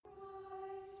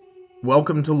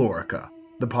Welcome to Lorica,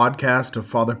 the podcast of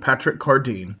Father Patrick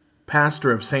Cardine,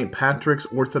 pastor of St. Patrick's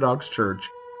Orthodox Church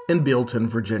in Bealton,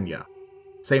 Virginia.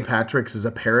 St. Patrick's is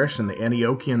a parish in the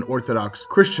Antiochian Orthodox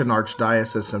Christian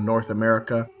Archdiocese of North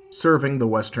America, serving the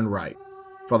Western Rite.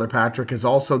 Father Patrick is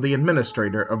also the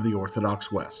administrator of the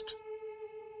Orthodox West.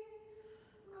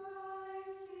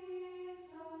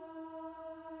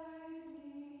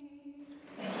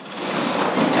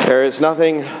 There is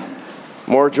nothing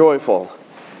more joyful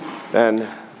than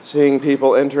seeing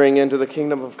people entering into the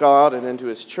kingdom of God and into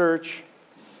His church.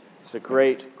 It's a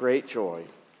great, great joy.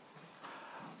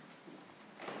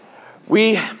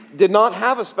 We did not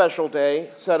have a special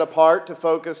day set apart to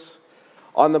focus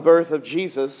on the birth of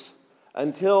Jesus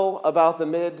until about the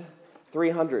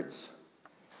mid-300s.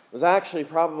 It was actually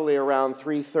probably around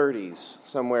 330s,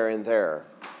 somewhere in there.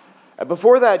 And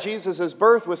before that, Jesus'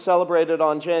 birth was celebrated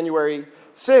on January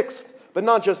 6th, but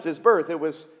not just his birth. It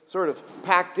was sort of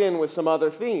packed in with some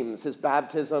other themes: his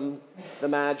baptism, the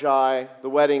Magi, the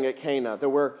wedding at Cana. There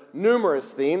were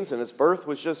numerous themes, and his birth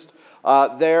was just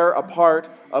there, a part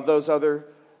of those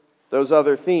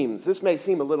other themes. This may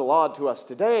seem a little odd to us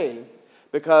today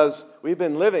because we've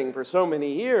been living for so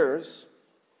many years,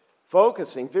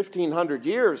 focusing 1,500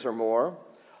 years or more,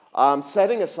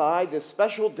 setting aside this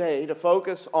special day to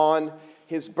focus on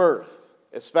his birth,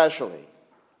 especially,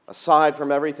 aside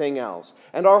from everything else.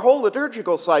 And our whole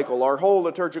liturgical cycle, our whole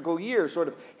liturgical year sort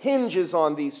of hinges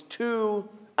on these two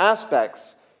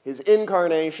aspects: his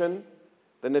incarnation,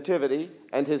 the nativity,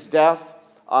 and his death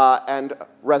and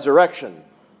resurrection.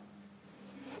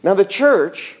 Now the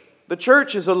church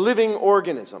is a living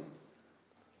organism.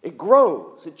 It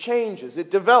grows, it changes, it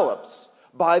develops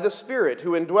by the Spirit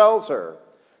who indwells her.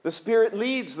 The Spirit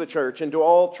leads the church into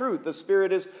all truth. The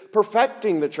Spirit is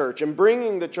perfecting the church and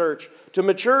bringing the church to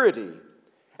maturity.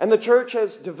 And the church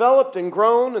has developed and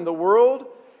grown in the world,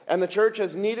 and the church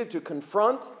has needed to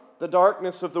confront the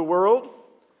darkness of the world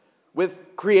with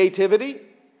creativity.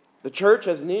 The church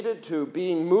has needed to,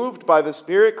 being moved by the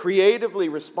Spirit, creatively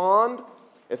respond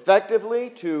effectively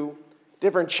to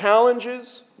different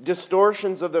challenges,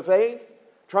 distortions of the faith,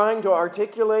 trying to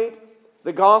articulate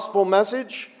the gospel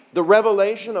message, the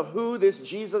revelation of who this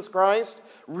Jesus Christ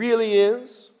really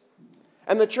is.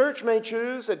 And the church may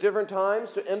choose at different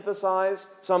times to emphasize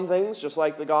some things, just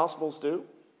like the Gospels do,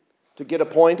 to get a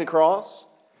point across.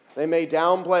 They may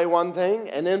downplay one thing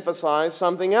and emphasize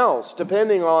something else,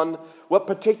 depending on what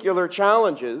particular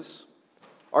challenges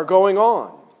are going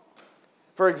on.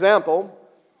 For example,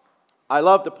 I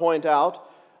love to point out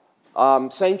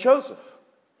St. Joseph.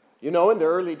 You know, in the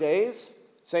early days,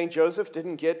 St. Joseph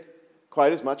didn't get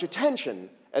quite as much attention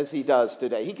as he does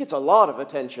today. He gets a lot of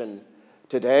attention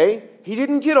today. He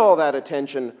didn't get all that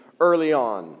attention early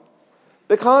on.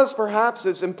 Because perhaps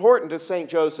as important as St.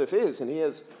 Joseph is, and he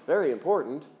is very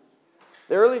important,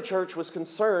 the early church was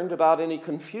concerned about any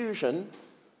confusion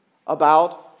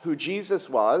about who Jesus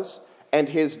was and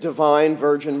his divine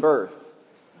virgin birth.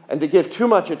 And to give too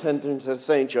much attention to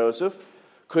St. Joseph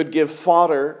could give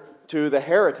fodder to the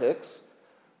heretics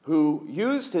who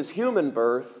used his human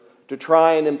birth to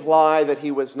try and imply that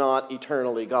he was not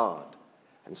eternally God.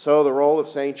 And so the role of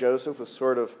St. Joseph was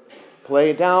sort of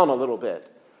played down a little bit.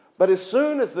 But as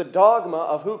soon as the dogma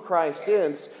of who Christ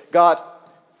is got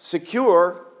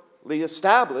securely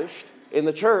established in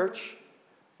the church,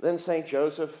 then St.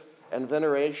 Joseph and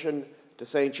veneration to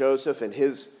St. Joseph and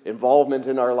his involvement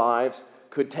in our lives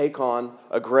could take on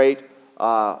a great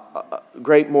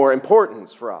more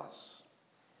importance for us.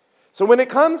 So when it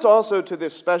comes also to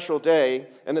this special day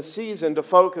and a season to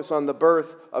focus on the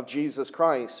birth of Jesus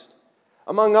Christ,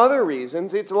 among other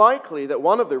reasons, it's likely that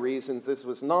one of the reasons this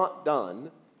was not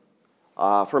done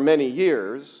for many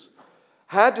years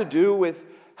had to do with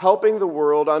helping the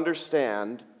world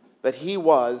understand that he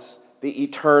was the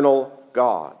eternal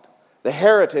God. The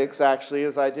heretics, actually,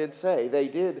 as I did say, they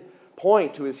did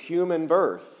point to his human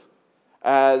birth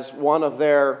as one of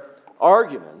their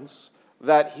arguments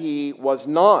that he was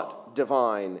not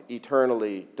divine,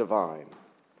 eternally divine.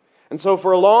 And so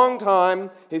for a long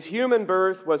time, his human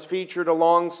birth was featured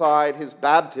alongside his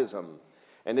baptism.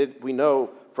 And we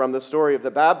know from the story of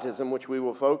the baptism, which we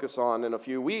will focus on in a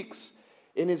few weeks,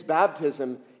 in his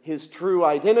baptism, his true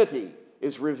identity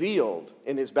is revealed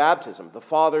in his baptism. The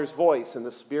Father's voice and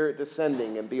the Spirit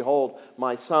descending, and behold,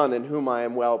 my Son in whom I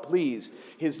am well pleased.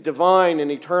 His divine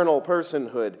and eternal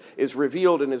personhood is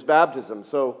revealed in his baptism.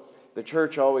 So the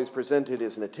church always presented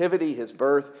his nativity, his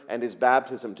birth, and his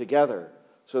baptism together,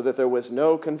 so that there was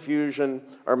no confusion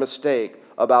or mistake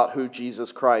about who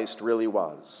Jesus Christ really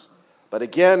was. But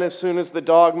again, as soon as the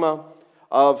dogma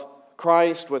of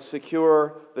Christ was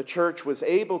secure, the church was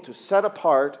able to set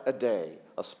apart a day,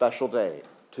 a special day,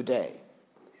 today.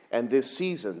 And this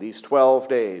season, these 12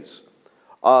 days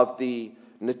of the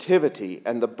nativity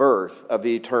and the birth of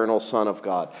the eternal Son of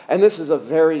God. And this is a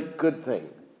very good thing.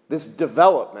 This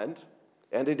development,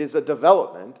 and it is a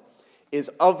development, is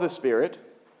of the Spirit,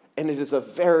 and it is a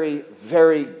very,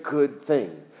 very good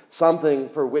thing. Something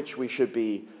for which we should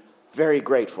be very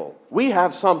grateful. We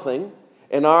have something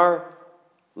in our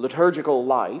liturgical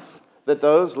life that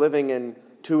those living in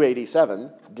 287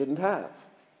 didn't have.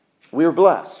 We're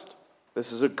blessed.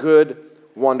 This is a good,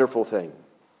 wonderful thing.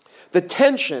 The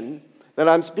tension that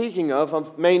I'm speaking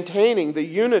of maintaining the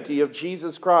unity of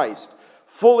Jesus Christ,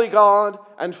 fully God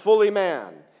and fully man,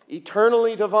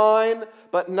 eternally divine,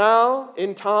 but now,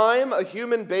 in time, a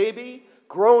human baby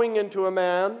growing into a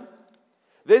man.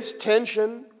 This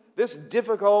tension, this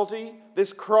difficulty,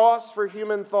 this cross for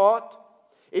human thought,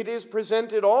 it is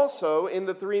presented also in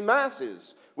the three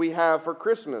Masses we have for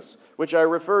Christmas, which I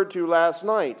referred to last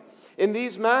night. In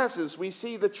these Masses, we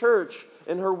see the Church,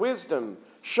 in her wisdom,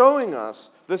 showing us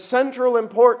the central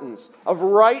importance of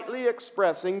rightly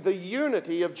expressing the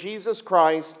unity of Jesus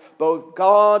Christ, both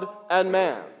God and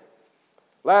man.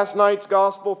 Last night's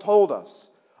gospel told us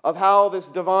of how this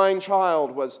divine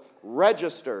child was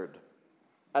registered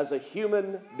as a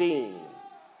human being.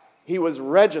 He was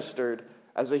registered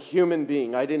as a human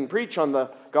being. I didn't preach on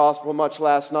the gospel much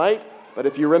last night, but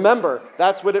if you remember,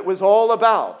 that's what it was all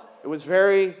about. It was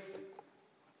very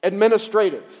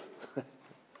administrative,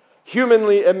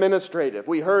 humanly administrative.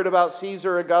 We heard about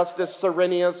Caesar Augustus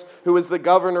Cyrenius, who was the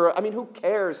governor. Who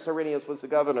cares Cyrenius was the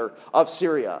governor of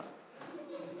Syria?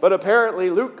 But apparently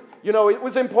Luke, it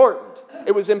was important.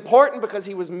 It was important because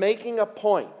he was making a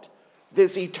point.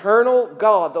 This eternal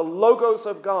God, the Logos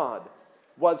of God,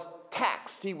 was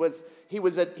taxed. He was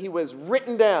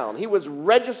written down. He was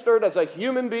registered as a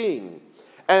human being.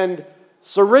 And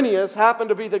Cyrenius happened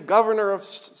to be the governor of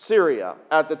Syria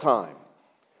at the time.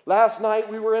 Last night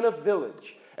we were in a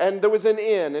village, and there was an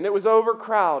inn, and it was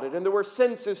overcrowded, and there were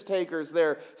census takers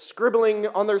there scribbling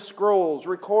on their scrolls,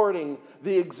 recording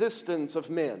the existence of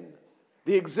men,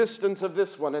 the existence of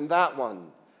this one and that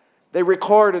one. They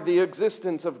recorded the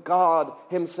existence of God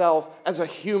himself as a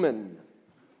human.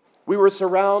 We were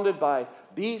surrounded by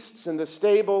beasts in the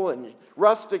stable and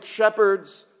rustic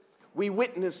shepherds. We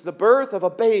witnessed the birth of a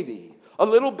baby, a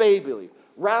little baby,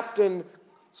 wrapped in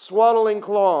swaddling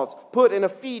cloths, put in a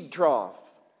feed trough.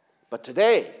 But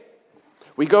today,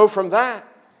 we go from that,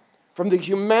 from the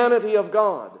humanity of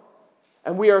God,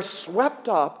 and we are swept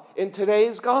up in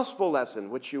today's gospel lesson,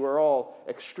 which you are all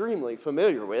extremely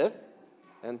familiar with,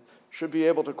 and should be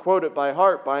able to quote it by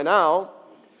heart by now.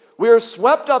 We are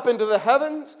swept up into the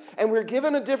heavens, and we're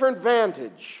given a different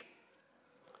vantage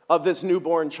of this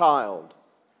newborn child.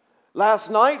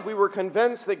 Last night, we were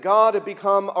convinced that God had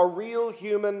become a real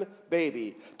human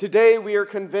baby. Today, we are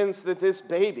convinced that this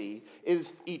baby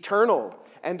is eternal,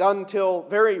 and until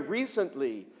very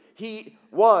recently, he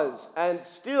was and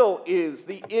still is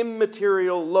the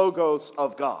immaterial Logos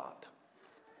of God.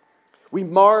 We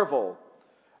marvel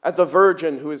at the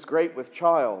Virgin who is great with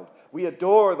child. We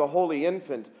adore the Holy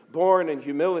Infant born in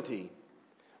humility.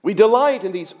 We delight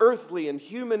in these earthly and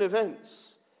human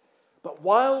events. But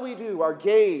while we do, our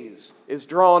gaze is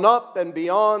drawn up and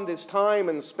beyond this time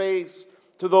and space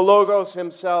to the Logos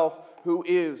himself, who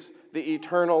is the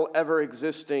eternal,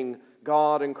 ever-existing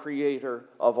God and creator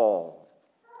of all.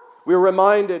 We're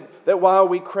reminded that while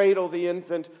we cradle the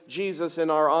infant Jesus in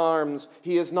our arms,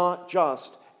 he is not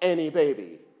just any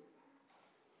baby.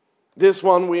 This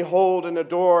one we hold and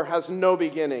adore has no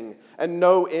beginning and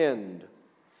no end,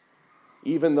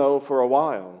 even though for a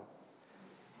while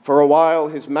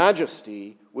his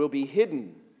majesty will be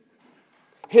hidden.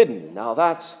 Hidden. Now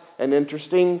that's an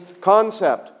interesting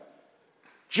concept.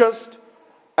 Just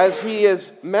as he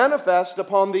is manifest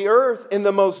upon the earth in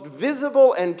the most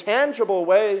visible and tangible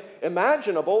way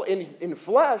imaginable in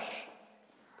flesh,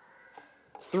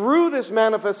 through this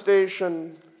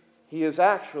manifestation, he is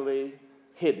actually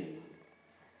hidden.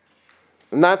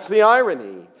 And that's the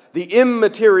irony. The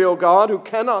immaterial God who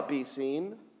cannot be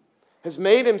seen has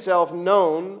made himself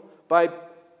known by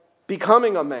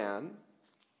becoming a man.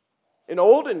 In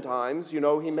olden times, he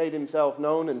made himself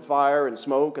known in fire and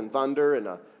smoke and thunder and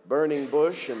a burning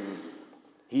bush, and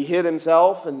he hid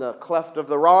himself in the cleft of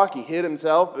the rock. He hid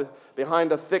himself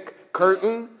behind a thick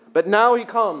curtain. But now he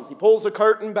comes. He pulls the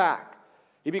curtain back.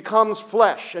 He becomes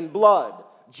flesh and blood.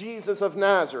 Jesus of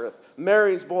Nazareth,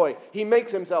 Mary's boy. He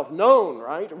makes himself known,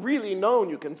 right? Really known.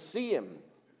 You can see him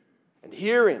and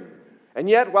hear him. And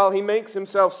yet, while he makes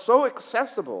himself so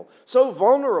accessible, so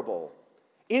vulnerable,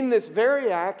 In this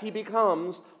very act, he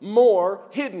becomes more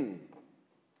hidden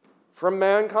from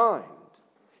mankind.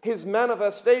 His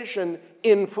manifestation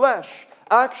in flesh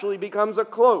actually becomes a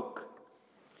cloak.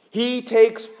 He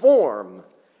takes form,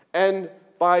 and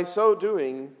by so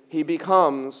doing, he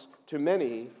becomes to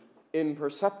many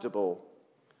imperceptible,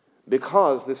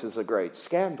 because this is a great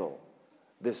scandal.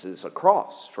 This is a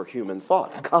cross for human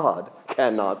thought. God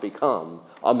cannot become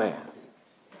a man.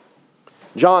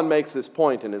 John makes this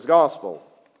point in his gospel,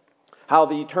 how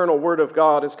the eternal Word of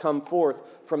God has come forth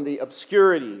from the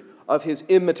obscurity of his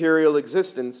immaterial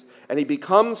existence, and he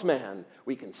becomes man.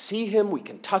 We can see him, we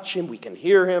can touch him, we can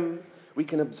hear him, we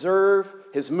can observe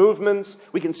his movements,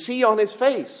 we can see on his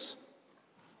face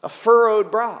a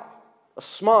furrowed brow, a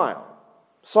smile,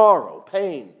 sorrow,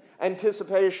 pain,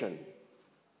 anticipation.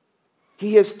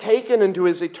 He has taken into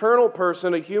his eternal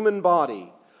person a human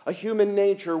body, a human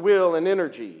nature, will, and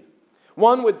energy.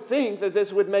 One would think that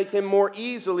this would make him more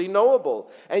easily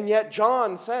knowable, and yet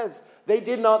John says they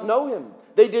did not know him.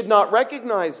 They did not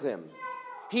recognize him.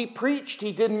 He preached,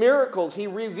 he did miracles, he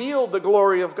revealed the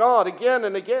glory of God again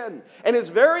and again, and his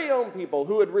very own people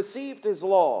who had received his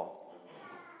law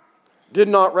did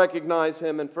not recognize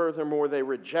him, and furthermore, they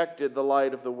rejected the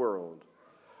light of the world.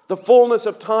 The fullness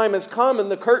of time has come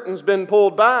and the curtain's been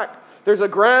pulled back. There's a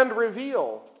grand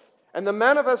reveal and the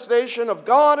manifestation of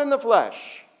God in the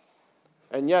flesh,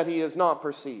 and yet he is not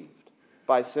perceived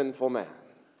by sinful man.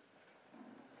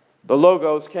 The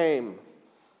Logos came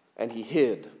and he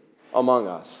hid among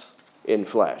us in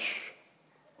flesh.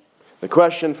 The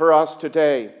question for us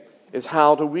today is,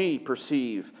 how do we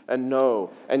perceive and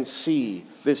know and see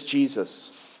this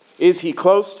Jesus? Is he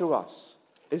close to us?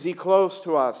 Is he close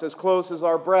to us, as close as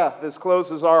our breath, as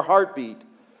close as our heartbeat?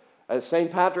 As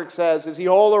St. Patrick says, is he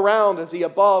all around? Is he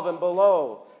above and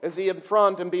below? Is he in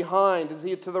front and behind? Is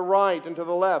he to the right and to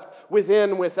the left,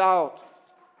 within, without?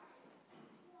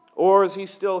 Or is he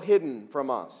still hidden from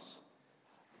us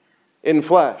in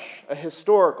flesh, a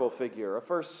historical figure, a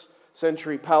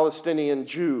first-century Palestinian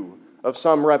Jew of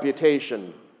some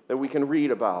reputation that we can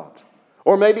read about?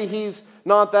 Or maybe he's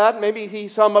not that. Maybe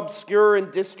he's some obscure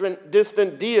and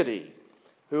distant deity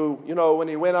who, when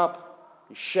he went up,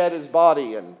 he shed his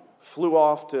body and flew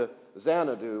off to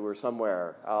Xanadu or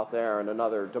somewhere out there in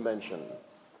another dimension.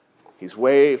 He's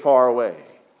way far away.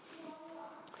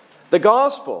 The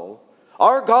gospel,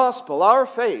 our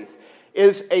faith,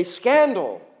 is a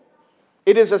scandal.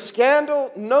 It is a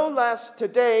scandal no less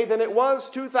today than it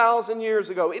was 2,000 years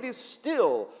ago. It is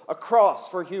still a cross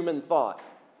for human thought.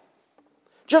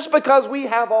 Just because we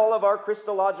have all of our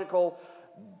Christological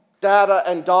data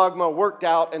and dogma worked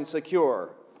out and secure,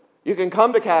 you can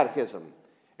come to catechism,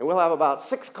 and we'll have about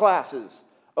 6 classes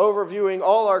overviewing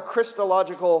all our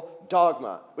Christological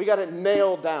dogma. We got it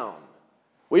nailed down.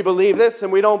 We believe this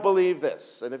and we don't believe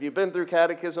this. And if you've been through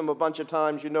catechism a bunch of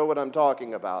times, you know what I'm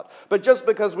talking about. But just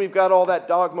because we've got all that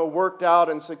dogma worked out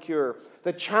and secure,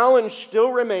 the challenge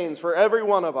still remains for every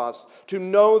one of us to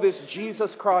know this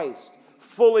Jesus Christ,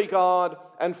 fully God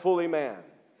and fully man.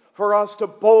 For us to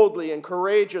boldly and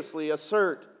courageously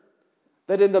assert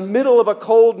that in the middle of a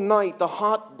cold night, the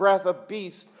hot breath of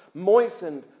beast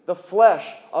moistened the flesh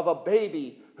of a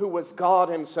baby who was God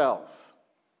himself.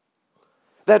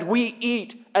 That we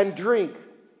eat and drink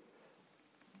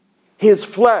his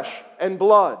flesh and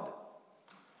blood,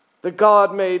 the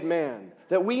God-made man.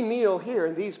 That we kneel here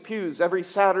in these pews every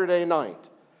Saturday night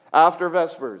after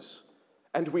Vespers,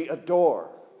 and we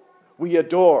adore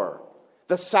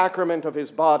the sacrament of his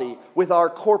body with our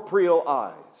corporeal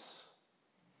eyes.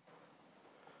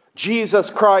 Jesus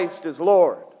Christ is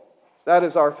Lord. That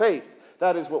is our faith.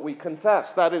 That is what we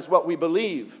confess. That is what we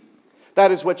believe.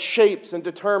 That is what shapes and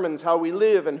determines how we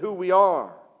live and who we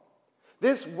are.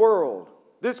 This world,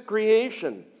 this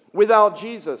creation, without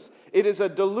Jesus, it is a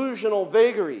delusional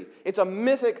vagary. It's a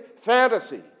mythic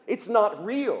fantasy. It's not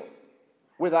real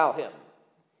without him.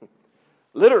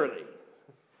 Literally.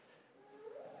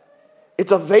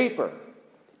 It's a vapor.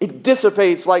 It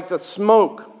dissipates like the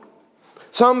smoke.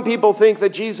 Some people think that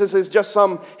Jesus is just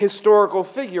some historical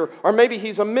figure, or maybe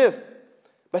he's a myth.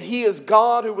 But he is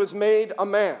God who was made a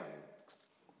man.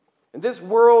 And this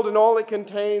world and all it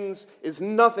contains is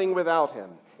nothing without him.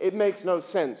 It makes no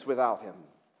sense without him.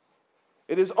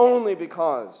 It is only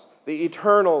because the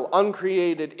eternal,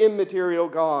 uncreated, immaterial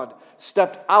God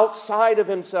stepped outside of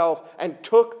himself and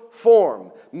took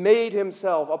form, made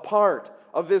himself a part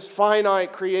of this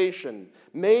finite creation,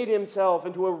 made himself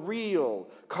into a real,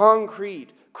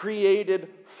 concrete, created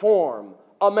form,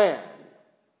 a man.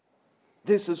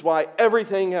 This is why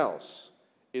everything else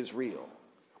is real.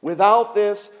 Without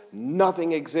this,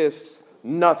 nothing exists,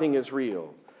 nothing is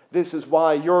real. This is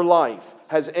why your life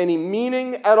has any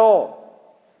meaning at all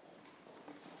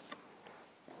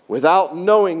without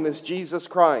knowing this Jesus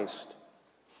Christ,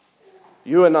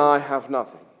 you and I have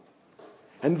nothing.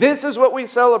 And this is what we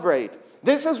celebrate.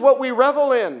 This is what we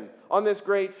revel in on this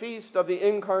great feast of the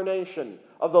incarnation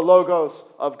of the Logos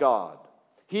of God.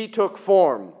 He took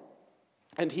form,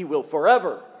 and he will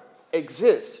forever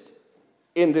exist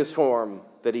in this form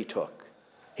that he took.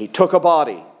 He took a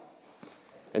body,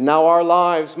 and now our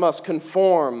lives must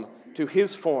conform to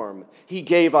his form. He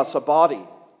gave us a body.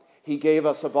 He gave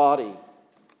us a body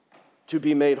to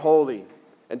be made holy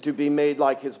and to be made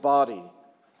like his body.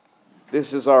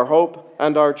 This is our hope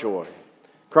and our joy.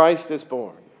 Christ is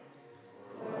born.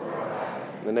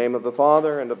 In the name of the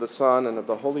Father, and of the Son, and of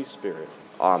the Holy Spirit.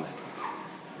 Amen.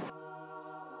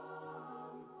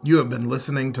 You have been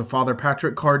listening to Father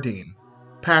Patrick Cardeen,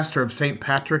 pastor of St.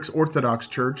 Patrick's Orthodox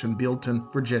Church in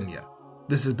Bealton, Virginia.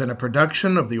 This has been a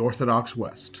production of the Orthodox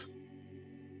West.